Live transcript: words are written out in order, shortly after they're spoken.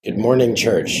Good morning,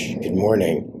 church. Good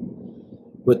morning.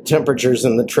 With temperatures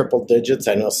in the triple digits,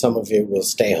 I know some of you will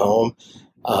stay home.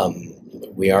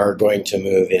 We are going to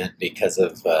move in because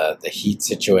of the heat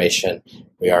situation.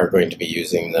 We are going to be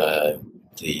using the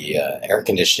air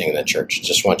conditioning in the church.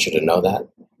 Just want you to know that.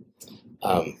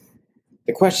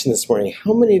 The question this morning,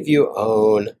 how many of you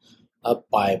own a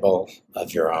Bible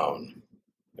of your own?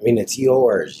 I mean, it's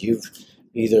yours. You've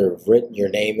either written your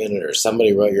name in it or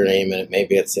somebody wrote your name in it.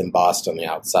 Maybe it's embossed on the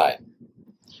outside.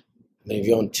 Maybe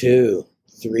you own 2,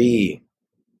 3,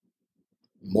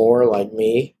 more like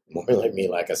me,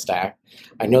 like a stack.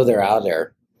 I know they're out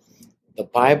there. The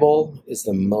Bible is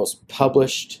the most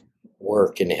published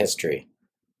work in history.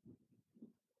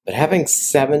 But having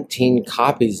 17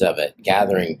 copies of it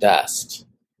gathering dust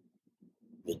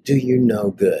will do you no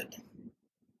good.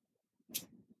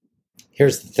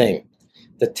 Here's the thing.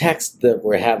 The text that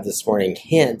we have this morning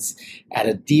hints at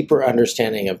a deeper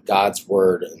understanding of God's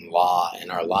word and law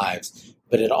in our lives,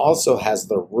 but it also has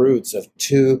the roots of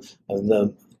two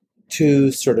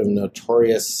sort of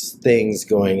notorious things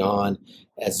going on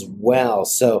as well.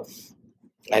 So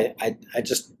I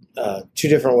just, 2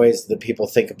 different ways that people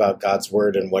think about God's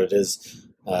word and what it is.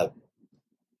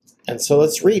 And so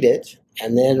let's read it,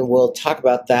 and then we'll talk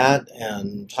about that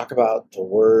and talk about the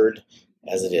word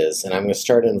as it is. And I'm going to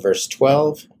start in verse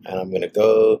 12, and I'm going to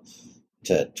go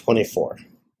to 24.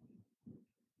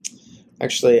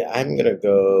 Actually, I'm going to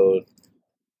go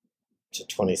to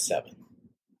 27.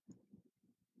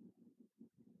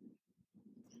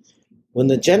 When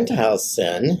the Gentiles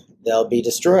sin, they'll be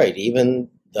destroyed, even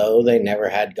though they never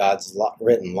had God's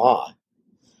written law.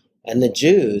 And the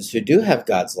Jews who do have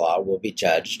God's law will be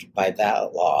judged by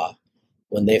that law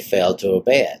when they fail to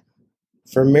obey it.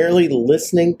 For merely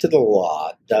listening to the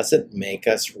law doesn't make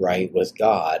us right with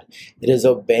God. It is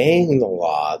obeying the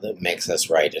law that makes us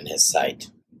right in His sight.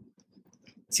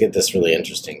 Let's get this really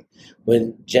interesting.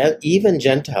 When even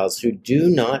Gentiles who do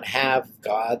not have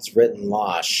God's written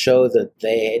law show that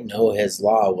they know His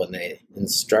law when they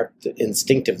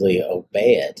instinctively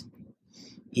obey it,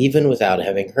 even without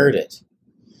having heard it.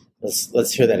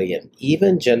 Let's hear that again.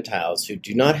 Even Gentiles who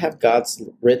do not have God's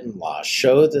written law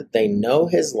show that they know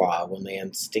His law when they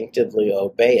instinctively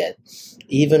obey it,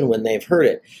 even when they've heard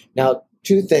it. Now,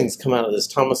 2 things come out of this.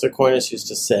 Thomas Aquinas used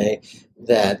to say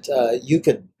that you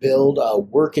could build a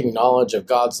working knowledge of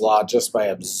God's law just by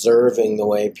observing the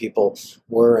way people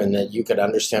were, and that you could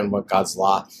understand what God's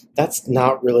law. That's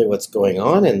not really what's going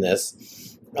on in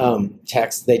this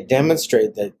text. They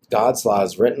demonstrate that God's law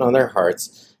is written on their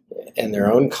hearts, and their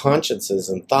own consciences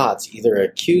and thoughts either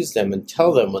accuse them and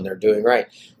tell them when they're doing right.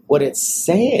 What it's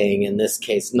saying in this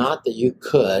case, not that you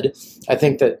could, I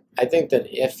think that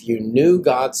if you knew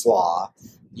God's law,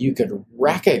 you could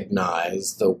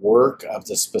recognize the work of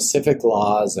the specific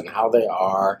laws and how they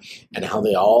are and how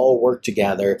they all work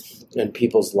together in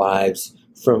people's lives,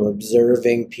 from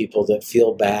observing people that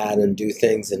feel bad and do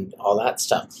things and all that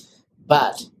stuff.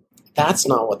 But that's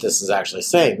not what this is actually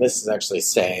saying. This is actually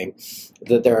saying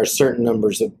that there are certain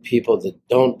numbers of people that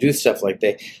don't do stuff like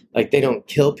they don't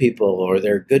kill people, or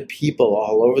they're good people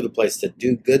all over the place that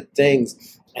do good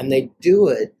things, and they do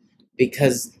it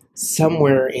because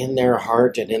somewhere in their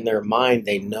heart and in their mind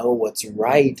they know what's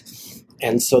right,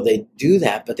 and so they do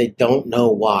that, but they don't know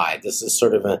why. This is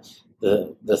sort of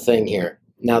the thing here.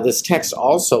 Now, this text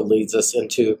also leads us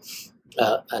into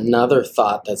another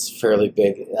thought that's fairly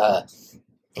big.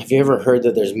 Have you ever heard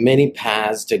that there's many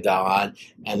paths to God,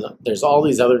 and there's all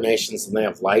these other nations and they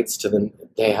have lights to them?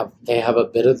 They have a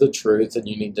bit of the truth, and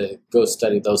you need to go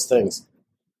study those things.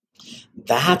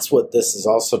 That's what this is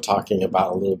also talking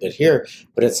about a little bit here,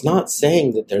 but it's not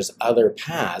saying that there's other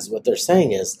paths. What they're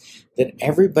saying is that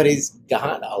everybody's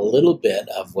got a little bit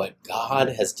of what God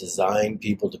has designed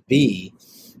people to be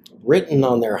written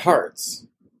on their hearts.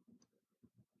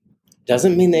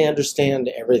 Doesn't mean they understand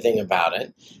everything about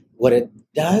it. What it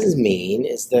does mean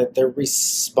is that they're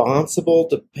responsible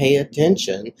to pay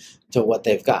attention to what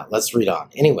they've got. Let's read on.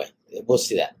 Anyway, we'll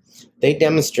see that. They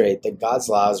demonstrate that God's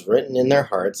law is written in their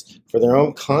hearts for their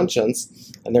own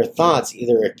conscience, and their thoughts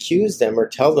either accuse them or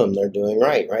tell them they're doing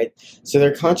right? So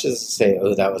their consciences say,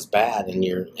 oh, that was bad, and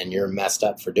you're messed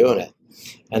up for doing it.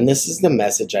 And this is the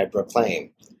message I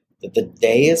proclaim, that the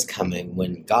day is coming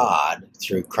when God,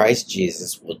 through Christ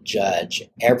Jesus, will judge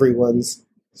everyone's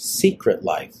secret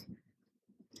life.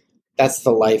 That's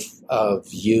the life of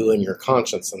you and your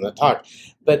conscience and the talk.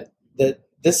 But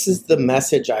this is the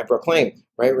message I proclaim,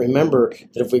 right? Remember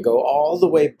that if we go all the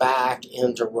way back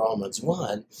into Romans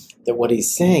 1, that what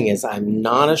he's saying is, I'm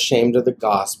not ashamed of the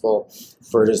gospel,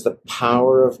 for it is the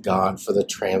power of God for the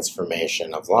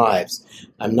transformation of lives.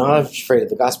 I'm not afraid of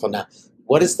the gospel. Now,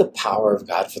 What is the power of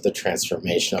God for the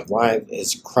transformation of life?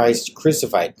 Is Christ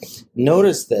crucified?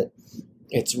 Notice that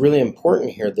it's really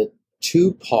important here that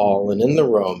to Paul and in the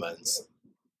Romans,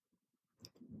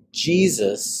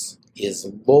 Jesus is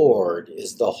Lord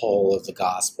is the whole of the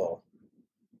gospel.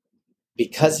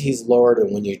 Because he's Lord,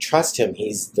 and when you trust him,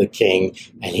 he's the king,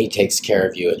 and he takes care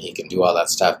of you, and he can do all that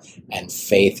stuff, and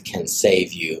faith can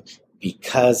save you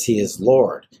because he is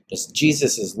Lord. Just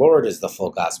Jesus is Lord is the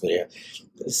full gospel here.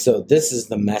 So this is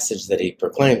the message that he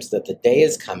proclaims, that the day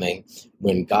is coming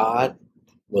when God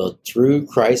will, through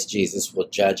Christ Jesus, will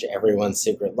judge everyone's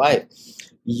secret life.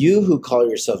 You who call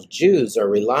yourself Jews are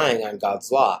relying on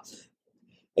God's law,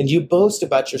 and you boast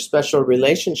about your special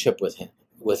relationship with him,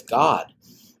 with God.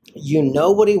 You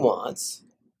know what he wants.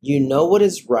 You know what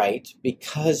is right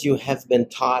because you have been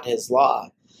taught his law.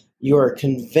 You are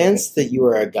convinced that you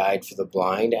are a guide for the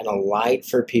blind and a light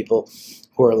for people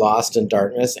who are lost in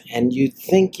darkness, and you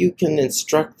think you can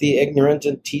instruct the ignorant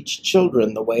and teach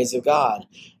children the ways of God,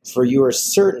 for you are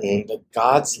certain that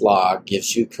God's law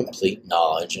gives you complete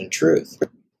knowledge and truth.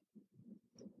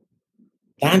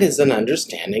 That is an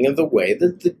understanding of the way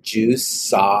that the Jews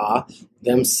saw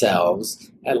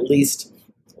themselves, at least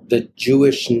the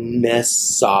Jewishness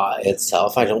saw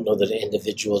itself. I don't know that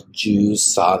individual Jews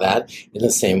saw that in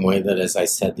the same way that, as I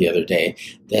said the other day,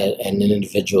 that an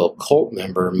individual cult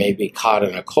member may be caught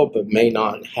in a cult but may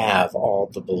not have all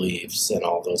the beliefs and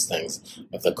all those things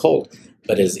of the cult,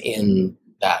 but is in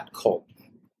that cult.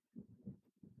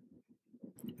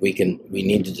 We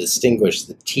need to distinguish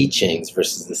the teachings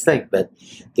versus this thing, but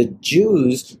the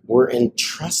Jews were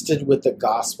entrusted with the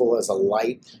gospel as a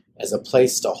light, as a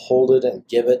place to hold it and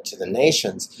give it to the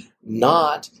nations,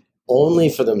 not only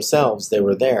for themselves. They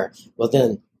were there. Well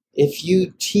then, if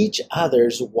you teach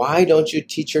others, why don't you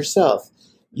teach yourself?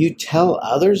 You tell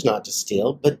others not to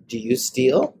steal, but do you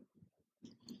steal?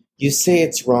 You say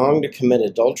it's wrong to commit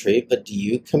adultery, but do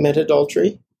you commit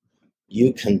adultery?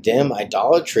 You condemn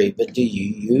idolatry, but do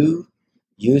you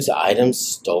use items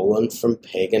stolen from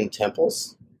pagan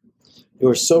temples? You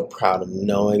are so proud of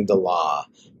knowing the law,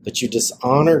 but you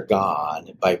dishonor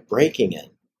God by breaking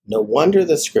it. No wonder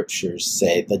the scriptures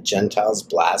say the Gentiles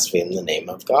blaspheme the name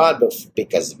of God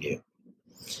because of you.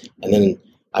 And then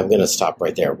I'm going to stop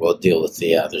right there. We'll deal with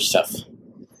the other stuff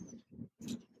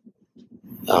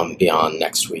beyond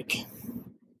next week.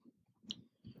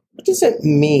 What does it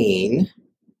mean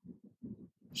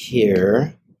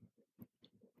here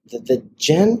that the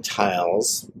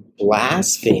Gentiles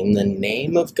blaspheme the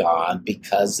name of God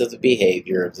because of the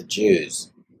behavior of the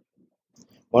Jews?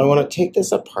 Well, I want to take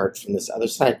this apart from this other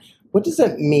side. What does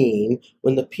that mean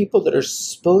when the people that are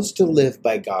supposed to live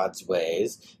by God's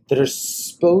ways, that are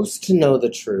supposed to know the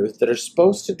truth, that are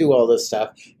supposed to do all this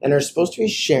stuff, and are supposed to be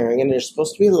sharing, and they're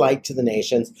supposed to be a light to the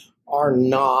nations, are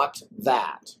not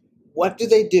that? What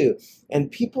do? And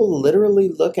people literally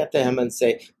look at them and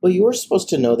say, well, you were supposed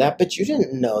to know that, but you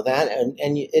didn't know that, and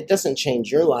it doesn't change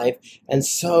your life. And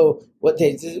so what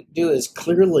they do is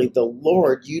clearly the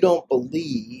Lord, you don't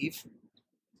believe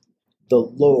the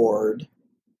Lord,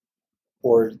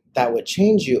 or that would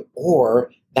change you,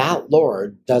 or that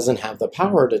Lord doesn't have the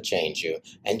power to change you,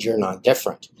 and you're not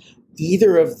different.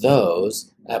 Either of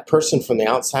those, a person from the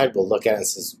outside will look at it and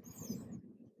says,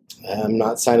 I'm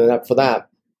not signing up for that.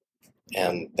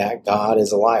 And that God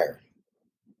is a liar.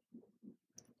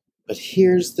 But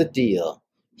here's the deal.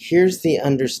 Here's the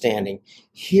understanding.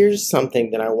 Here's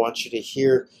something that I want you to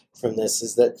hear from this,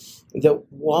 is that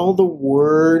while the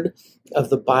word of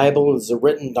the Bible is a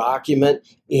written document,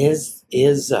 is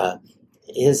inspired,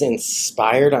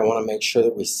 I want to make sure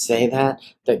that we say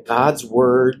that God's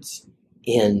words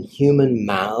in human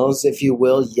mouths, if you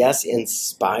will, yes,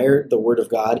 inspired the word of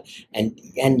God,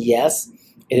 and yes,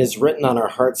 it is written on our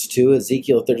hearts too.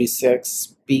 Ezekiel 36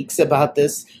 speaks about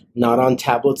this, not on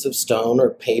tablets of stone or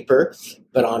paper,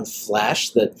 but on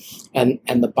flesh. And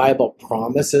the Bible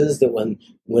promises that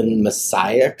when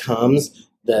Messiah comes,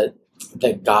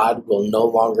 that God will no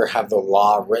longer have the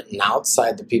law written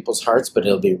outside the people's hearts, but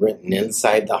it'll be written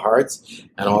inside the hearts,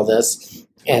 and all this.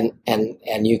 And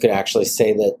you could actually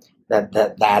say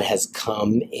that has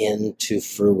come into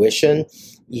fruition,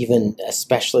 even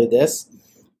especially this.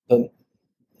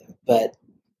 But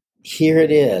here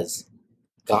it is.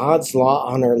 God's law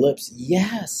on our lips,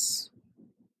 yes.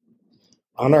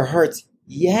 On our hearts,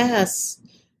 yes.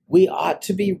 We ought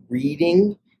to be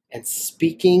reading and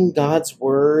speaking God's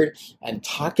word and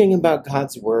talking about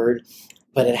God's word,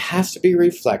 but it has to be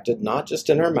reflected not just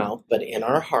in our mouth, but in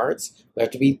our hearts. We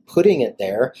have to be putting it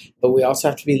there, but we also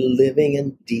have to be living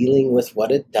and dealing with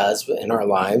what it does in our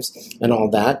lives and all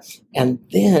that. And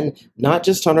then, not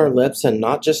just on our lips and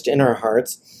not just in our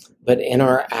hearts, but in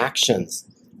our actions.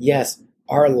 Yes,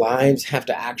 our lives have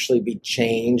to actually be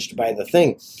changed by the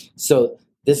thing. So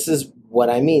this is what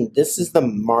I mean. This is the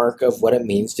mark of what it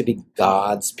means to be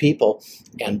God's people.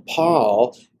 And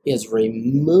Paul is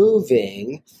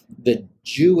removing the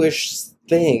Jewish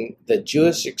thing, the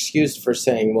Jewish excuse for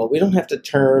saying, well, we don't have to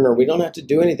turn or we don't have to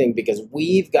do anything because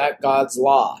we've got God's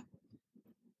law.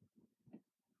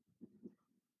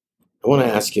 I want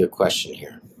to ask you a question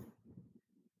here.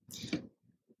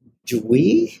 Do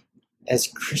we, as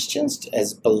Christians,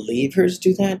 as believers,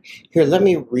 do that? Here, let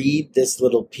me read this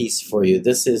little piece for you.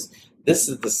 This is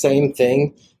the same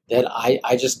thing that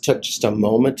I just took just a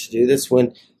moment to do this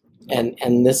when,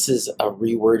 and this is a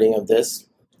rewording of this.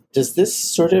 Does this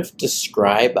sort of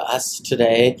describe us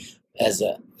today as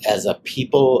a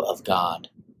people of God?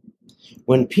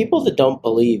 When people that don't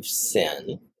believe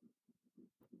sin,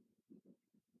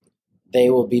 they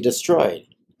will be destroyed,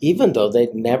 even though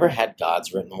they've never had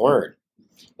God's written word.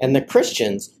 And the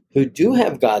Christians who do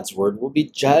have God's word will be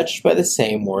judged by the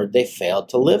same word they failed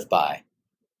to live by.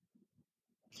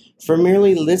 For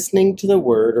merely listening to the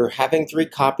word or having 3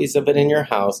 copies of it in your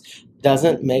house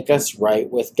doesn't make us right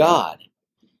with God.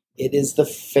 It is the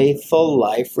faithful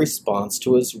life response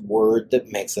to his word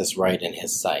that makes us right in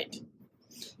his sight.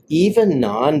 Even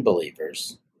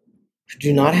non-believers who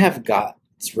do not have God's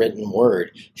written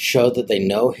word show that they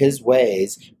know his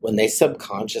ways when they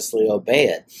subconsciously obey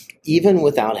it, even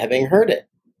without having heard it.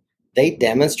 They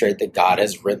demonstrate that God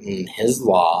has written his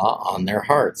law on their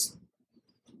hearts.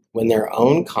 When their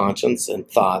own conscience and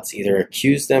thoughts either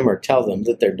accuse them or tell them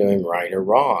that they're doing right or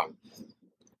wrong.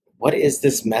 What is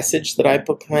this message that I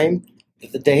proclaim?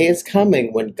 That the day is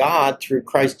coming when God, through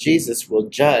Christ Jesus, will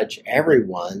judge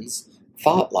everyone's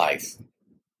thought life.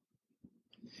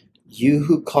 You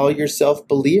who call yourself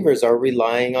believers are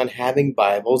relying on having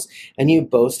Bibles, and you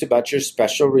boast about your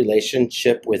special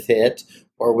relationship with it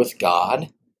or with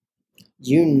God.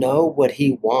 You know what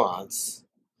he wants.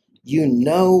 You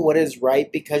know what is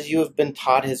right because you have been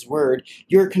taught his word.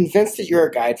 You're convinced that you're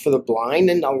a guide for the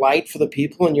blind and a light for the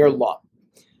people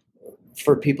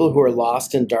for people who are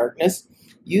lost in darkness.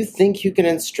 You think you can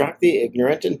instruct the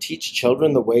ignorant and teach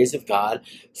children the ways of God,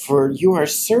 for you are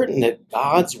certain that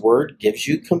God's word gives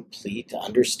you complete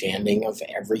understanding of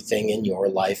everything in your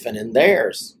life and in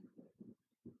theirs.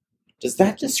 Does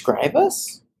that describe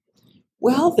us?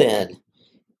 Well then,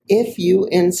 if you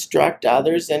instruct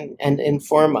others and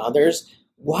inform others,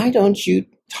 why don't you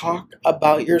talk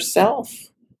about yourself?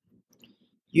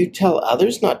 You tell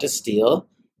others not to steal,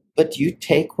 but you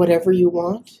take whatever you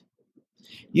want.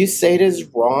 You say it is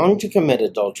wrong to commit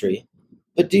adultery,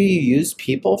 but do you use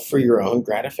people for your own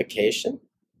gratification?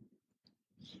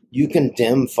 You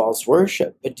condemn false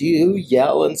worship, but do you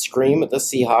yell and scream at the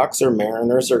Seahawks or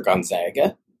Mariners or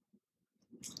Gonzaga?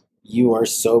 You are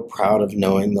so proud of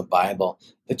knowing the Bible,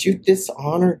 but you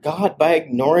dishonor God by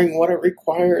ignoring what it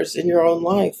requires in your own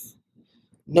life.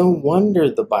 No wonder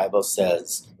the Bible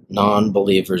says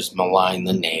non-believers malign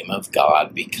the name of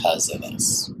God because of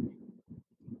us.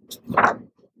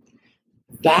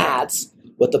 That's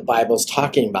what the Bible's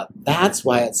talking about. That's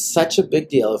why it's such a big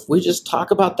deal. If we just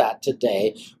talk about that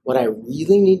today, what I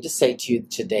really need to say to you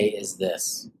today is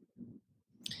this: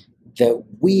 that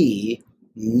we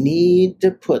need to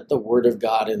put the Word of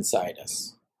God inside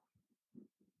us.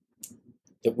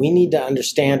 That we need to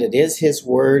understand it is his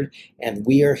word and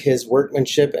we are his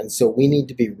workmanship, and so we need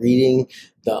to be reading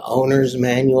the owner's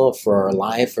manual for our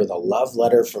life or the love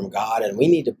letter from God, and we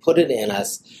need to put it in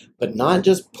us, but not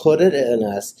just put it in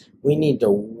us. We need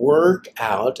to work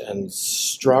out and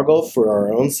struggle for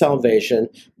our own salvation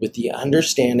with the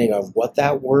understanding of what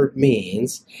that word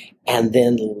means, and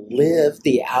then live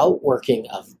the outworking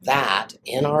of that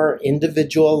in our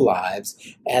individual lives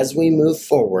as we move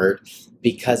forward.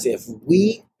 Because if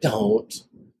we don't,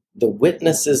 the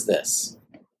witness is this.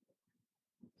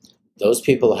 Those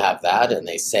people have that and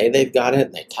they say they've got it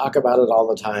and they talk about it all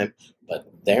the time,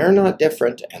 but they're not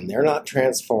different and they're not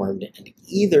transformed, and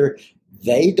either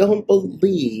they don't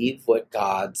believe what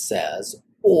God says,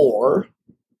 or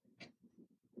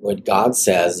what God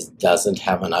says doesn't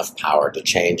have enough power to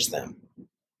change them.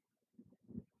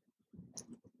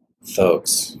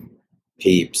 Folks,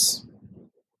 peeps,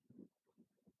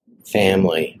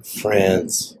 family,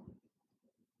 friends,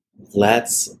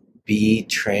 let's be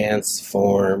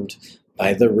transformed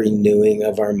by the renewing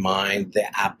of our mind,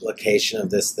 the application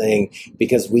of this thing,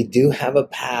 because we do have a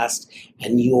past,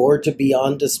 and you're to be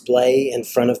on display in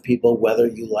front of people, whether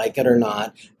you like it or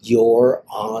not. You're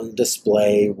on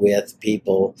display with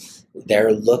people.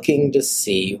 They're looking to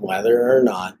see whether or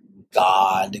not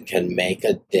God can make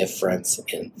a difference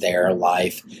in their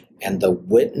life And the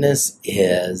witness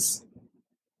is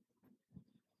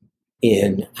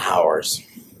in ours.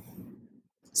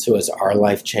 So has our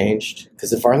life changed?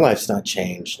 Because if our life's not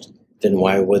changed, then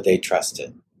why would they trust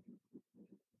it?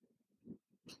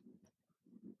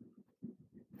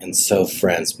 And so,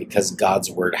 friends, because God's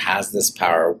word has this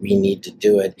power, we need to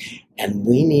do it. And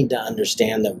we need to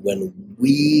understand that when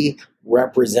we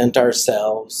represent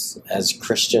ourselves as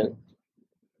Christian,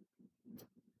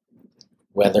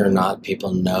 whether or not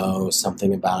people know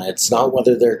something about it, it's not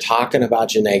whether they're talking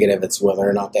about you negative, it's whether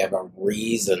or not they have a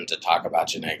reason to talk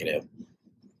about you negative.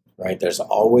 Right? There's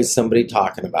always somebody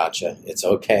talking about you. It's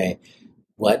okay.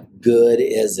 What good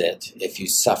is it if you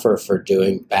suffer for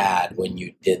doing bad when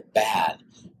you did bad?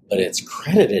 But it's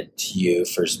credited to you,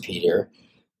 1 Peter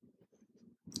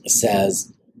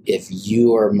says, if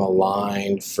you are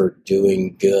maligned for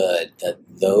doing good, that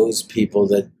those people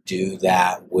that do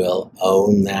that will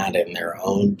own that in their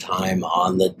own time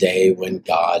on the day when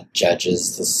God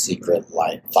judges the secret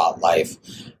thought life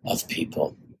of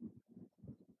people.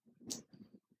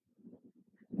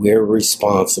 We're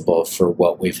responsible for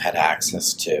what we've had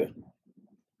access to.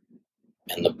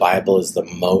 And the Bible is the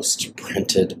most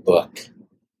printed book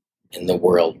in the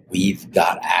world. We've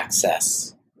got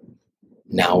access.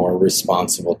 Now we're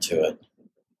responsible to it.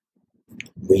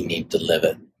 We need to live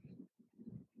it.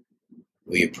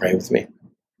 Will you pray with me?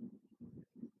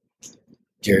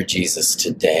 Dear Jesus,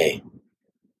 today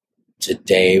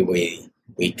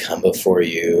we come before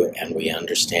you and we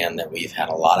understand that we've had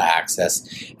a lot of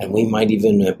access, and we might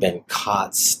even have been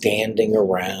caught standing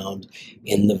around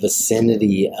in the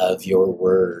vicinity of your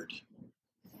word,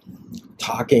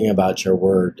 talking about your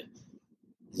word.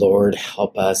 Lord,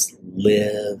 help us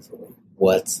live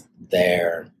what's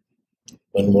there.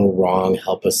 When we're wrong,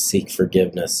 help us seek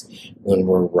forgiveness. When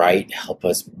we're right, help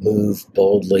us move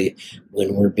boldly.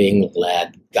 When we're being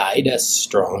led, guide us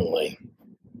strongly.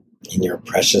 In your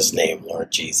precious name,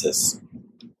 Lord Jesus.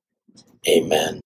 Amen.